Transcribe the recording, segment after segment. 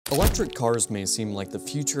Electric cars may seem like the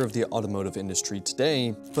future of the automotive industry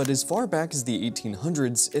today, but as far back as the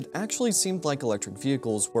 1800s, it actually seemed like electric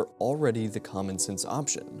vehicles were already the common sense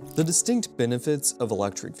option. The distinct benefits of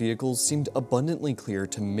electric vehicles seemed abundantly clear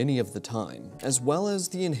to many of the time, as well as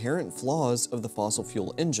the inherent flaws of the fossil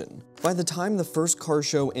fuel engine. By the time the first car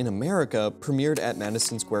show in America premiered at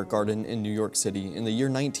Madison Square Garden in New York City in the year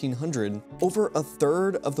 1900, over a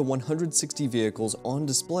third of the 160 vehicles on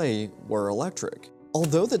display were electric.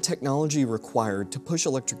 Although the technology required to push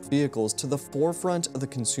electric vehicles to the forefront of the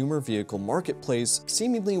consumer vehicle marketplace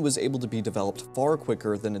seemingly was able to be developed far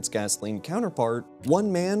quicker than its gasoline counterpart, one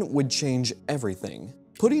man would change everything,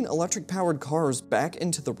 putting electric-powered cars back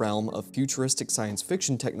into the realm of futuristic science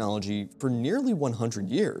fiction technology for nearly 100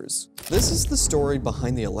 years. This is the story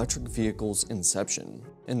behind the electric vehicle's inception,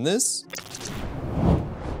 and this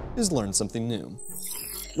is Learn Something New.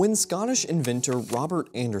 When Scottish inventor Robert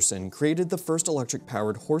Anderson created the first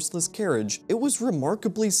electric-powered horseless carriage, it was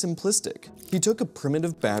remarkably simplistic. He took a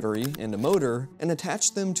primitive battery and a motor and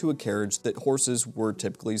attached them to a carriage that horses were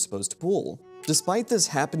typically supposed to pull. Despite this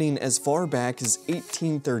happening as far back as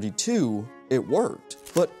 1832, it worked.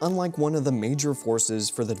 But unlike one of the major forces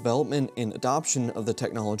for the development and adoption of the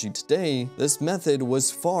technology today, this method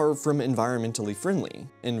was far from environmentally friendly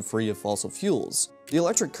and free of fossil fuels. The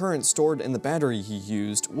electric current stored in the battery he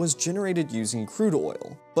used was generated using crude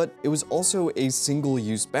oil, but it was also a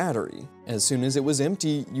single-use battery. As soon as it was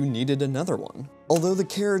empty, you needed another one. Although the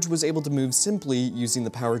carriage was able to move simply using the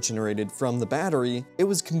power generated from the battery, it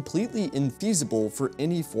was completely infeasible for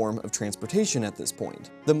any form of transportation at this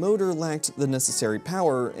point. The motor lacked the necessary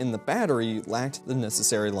power, and the battery lacked the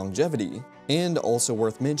necessary longevity. And also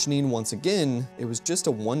worth mentioning once again, it was just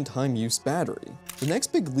a one-time use battery. The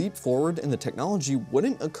next big leap forward in the technology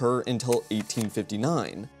wouldn't occur until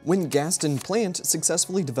 1859, when Gaston Plant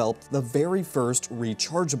successfully developed the very first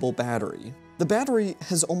rechargeable battery. The battery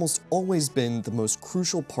has almost always been the most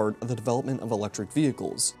crucial part of the development of electric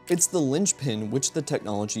vehicles. It's the linchpin which the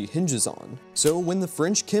technology hinges on. So when the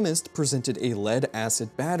French chemist presented a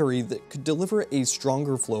lead-acid battery that could deliver a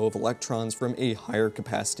stronger flow of electrons from a higher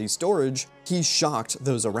capacity storage, he shocked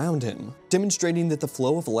those around him, demonstrating that the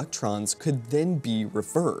flow of electrons could then be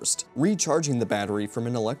reversed, recharging the battery from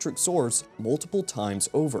an electric source multiple times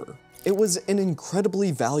over. It was an incredibly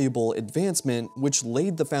valuable advancement which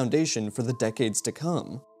laid the foundation for the decades to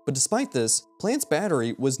come. But despite this, Plant's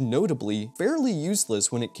battery was notably fairly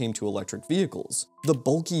useless when it came to electric vehicles. The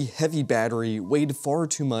bulky, heavy battery weighed far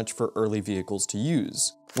too much for early vehicles to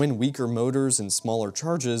use, when weaker motors and smaller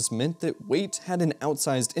charges meant that weight had an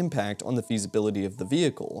outsized impact on the feasibility of the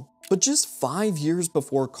vehicle. But just 5 years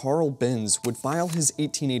before Carl Benz would file his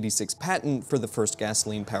 1886 patent for the first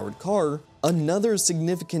gasoline-powered car, another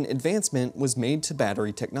significant advancement was made to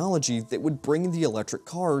battery technology that would bring the electric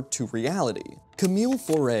car to reality. Camille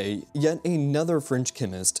Faure, yet another French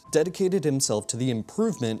chemist, dedicated himself to the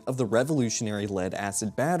improvement of the revolutionary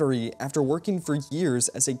lead-acid battery after working for years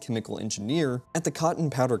as a chemical engineer at the Cotton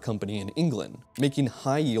Powder Company in England, making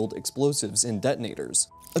high-yield explosives and detonators.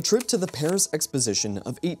 A trip to the Paris Exposition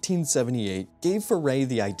of 1878 gave Faure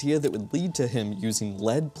the idea that would lead to him using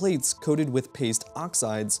lead plates coated with paste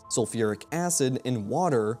oxides, sulfuric acid, and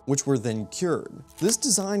water, which were then cured. This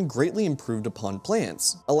design greatly improved upon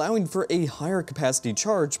Plant's, allowing for a higher capacity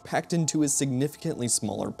charge packed into a significantly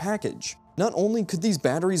smaller package. Not only could these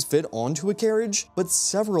batteries fit onto a carriage, but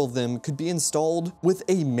several of them could be installed with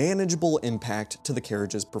a manageable impact to the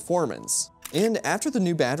carriage's performance. And after the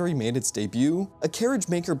new battery made its debut, a carriage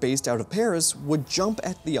maker based out of Paris would jump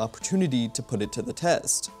at the opportunity to put it to the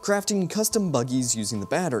test, crafting custom buggies using the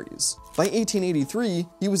batteries. By 1883,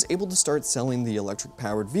 he was able to start selling the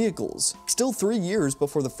electric-powered vehicles, still 3 years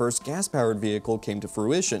before the first gas-powered vehicle came to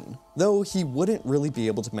fruition, though he wouldn't really be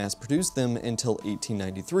able to mass-produce them until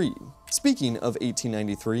 1893. Speaking of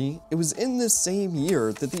 1893, it was in this same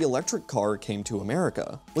year that the electric car came to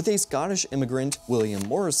America, with a Scottish immigrant, William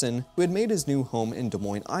Morrison, who had made his new home in Des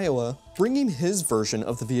Moines, Iowa, bringing his version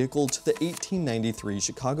of the vehicle to the 1893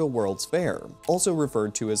 Chicago World's Fair, also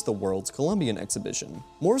referred to as the World's Columbian Exhibition.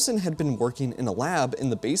 Morrison had been working in a lab in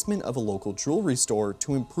the basement of a local jewelry store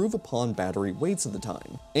to improve upon battery weights of the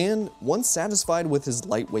time, and once satisfied with his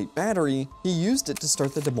lightweight battery, he used it to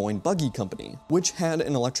start the Des Moines Buggy Company, which had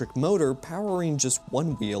an electric motor powering just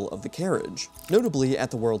one wheel of the carriage. Notably, at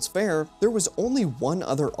the World's Fair, there was only one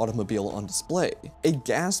other automobile on display, a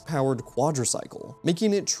gas-powered quadricycle,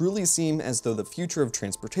 making it truly seem as though the future of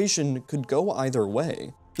transportation could go either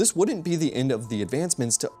way. This wouldn't be the end of the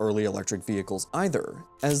advancements to early electric vehicles either,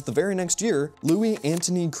 as the very next year,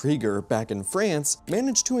 Louis-Antoine Krieger back in France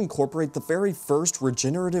managed to incorporate the very first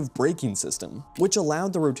regenerative braking system, which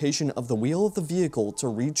allowed the rotation of the wheel of the vehicle to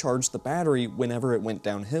recharge the battery whenever it went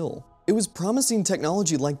downhill. It was promising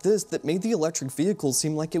technology like this that made the electric vehicle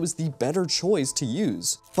seem like it was the better choice to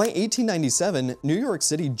use. By 1897, New York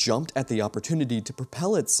City jumped at the opportunity to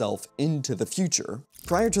propel itself into the future.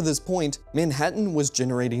 Prior to this point, Manhattan was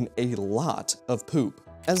generating a lot of poop,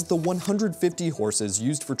 as the 150 horses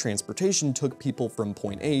used for transportation took people from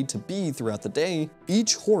point A to B throughout the day.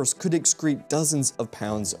 Each horse could excrete dozens of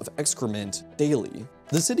pounds of excrement daily.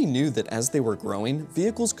 The city knew that as they were growing,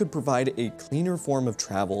 vehicles could provide a cleaner form of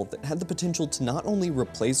travel that had the potential to not only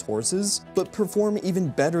replace horses, but perform even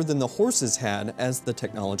better than the horses had as the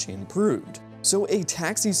technology improved. So a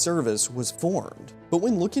taxi service was formed. But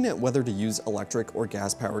when looking at whether to use electric or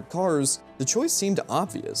gas-powered cars, the choice seemed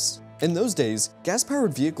obvious. In those days,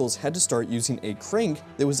 gas-powered vehicles had to start using a crank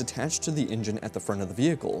that was attached to the engine at the front of the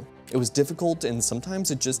vehicle. It was difficult and sometimes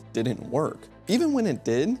it just didn't work. Even when it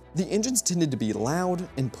did, the engines tended to be loud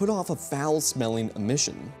and put off a foul-smelling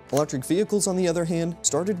emission. Electric vehicles, on the other hand,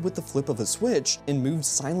 started with the flip of a switch and moved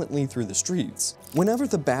silently through the streets. Whenever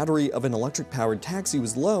the battery of an electric-powered taxi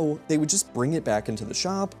was low, they would just bring it back into the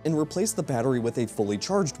shop and replace the battery with a fully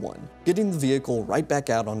charged one, getting the vehicle right back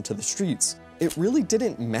out onto the streets. It really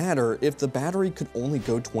didn't matter if the battery could only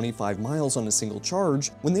go 25 miles on a single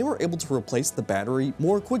charge when they were able to replace the battery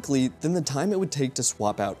more quickly than the time it would take to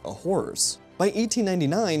swap out a horse. By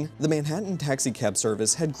 1899, the Manhattan taxi cab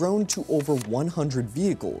service had grown to over 100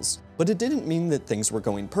 vehicles, but it didn't mean that things were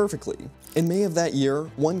going perfectly. In May of that year,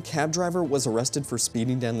 one cab driver was arrested for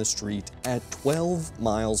speeding down the street at 12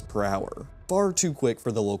 miles per hour, far too quick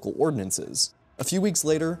for the local ordinances. A few weeks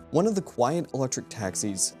later, one of the quiet electric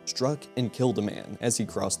taxis struck and killed a man as he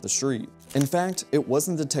crossed the street. In fact, it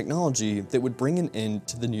wasn't the technology that would bring an end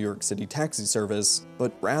to the New York City taxi service,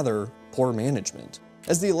 but rather poor management.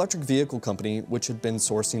 As the electric vehicle company, which had been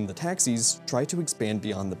sourcing the taxis, tried to expand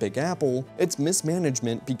beyond the Big Apple, its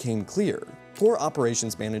mismanagement became clear. Poor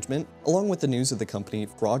operations management, along with the news of the company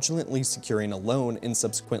fraudulently securing a loan and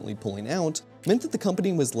subsequently pulling out, meant that the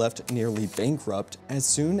company was left nearly bankrupt as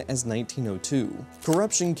soon as 1902.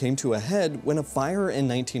 Corruption came to a head when a fire in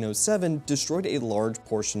 1907 destroyed a large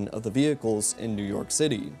portion of the vehicles in New York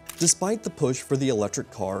City. Despite the push for the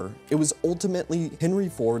electric car, it was ultimately Henry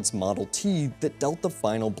Ford's Model T that dealt the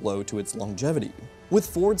final blow to its longevity. With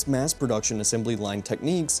Ford's mass production assembly line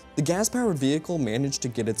techniques, the gas-powered vehicle managed to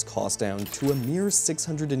get its cost down to a mere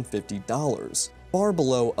 $650, far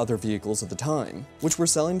below other vehicles of the time, which were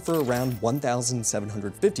selling for around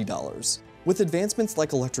 $1,750. With advancements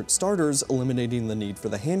like electric starters eliminating the need for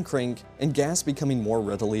the hand crank and gas becoming more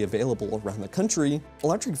readily available around the country,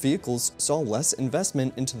 electric vehicles saw less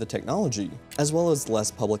investment into the technology, as well as less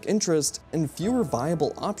public interest and fewer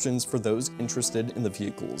viable options for those interested in the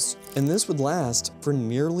vehicles. And this would last for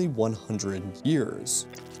nearly 100 years.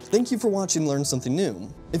 Thank you for watching Learn Something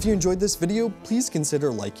New. If you enjoyed this video, please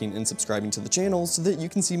consider liking and subscribing to the channel so that you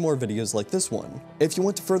can see more videos like this one. If you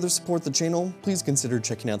want to further support the channel, please consider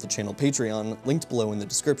checking out the channel Patreon, linked below in the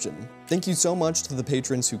description. Thank you so much to the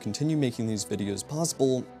patrons who continue making these videos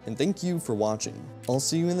possible, and thank you for watching. I'll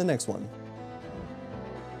see you in the next one.